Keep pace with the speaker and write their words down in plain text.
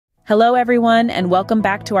Hello everyone, and welcome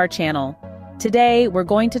back to our channel. Today, we're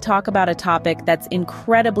going to talk about a topic that's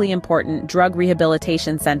incredibly important: drug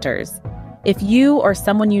rehabilitation centers. If you or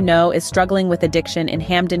someone you know is struggling with addiction in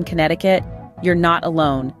Hamden, Connecticut, you're not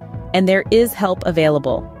alone, and there is help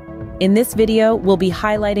available. In this video, we'll be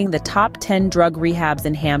highlighting the top 10 drug rehabs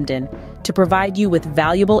in Hamden to provide you with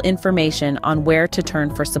valuable information on where to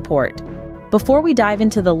turn for support. Before we dive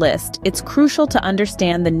into the list, it's crucial to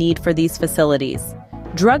understand the need for these facilities.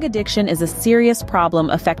 Drug addiction is a serious problem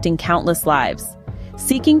affecting countless lives.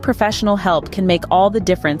 Seeking professional help can make all the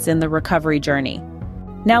difference in the recovery journey.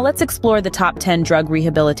 Now let's explore the top 10 drug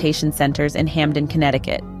rehabilitation centers in Hamden,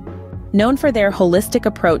 Connecticut. Known for their holistic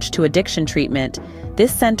approach to addiction treatment,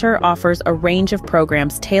 this center offers a range of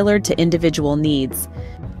programs tailored to individual needs.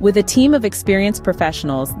 With a team of experienced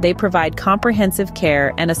professionals, they provide comprehensive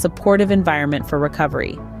care and a supportive environment for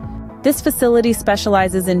recovery. This facility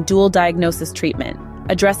specializes in dual diagnosis treatment,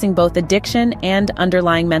 addressing both addiction and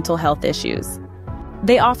underlying mental health issues.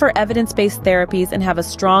 They offer evidence-based therapies and have a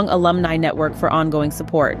strong alumni network for ongoing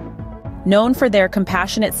support. Known for their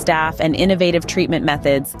compassionate staff and innovative treatment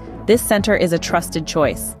methods, this center is a trusted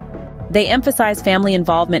choice. They emphasize family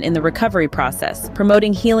involvement in the recovery process,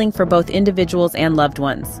 promoting healing for both individuals and loved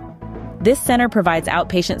ones. This center provides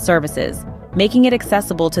outpatient services, making it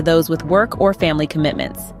accessible to those with work or family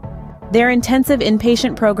commitments. Their intensive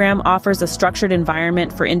inpatient program offers a structured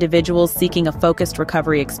environment for individuals seeking a focused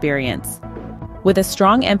recovery experience. With a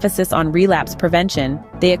strong emphasis on relapse prevention,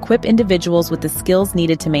 they equip individuals with the skills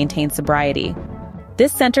needed to maintain sobriety.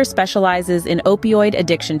 This center specializes in opioid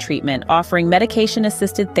addiction treatment, offering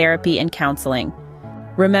medication-assisted therapy and counseling.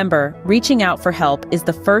 Remember, reaching out for help is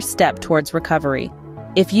the first step towards recovery.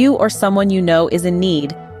 If you or someone you know is in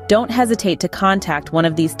need, don't hesitate to contact one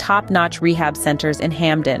of these top-notch rehab centers in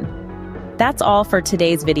Hamden. That's all for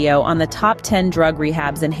today's video on the top 10 drug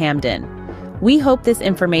rehabs in Hamden. We hope this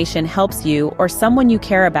information helps you or someone you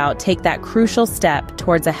care about take that crucial step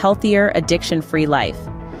towards a healthier, addiction-free life.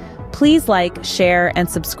 Please like, share, and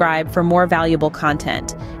subscribe for more valuable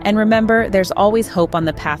content. And remember, there's always hope on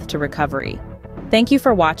the path to recovery. Thank you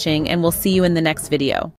for watching, and we'll see you in the next video.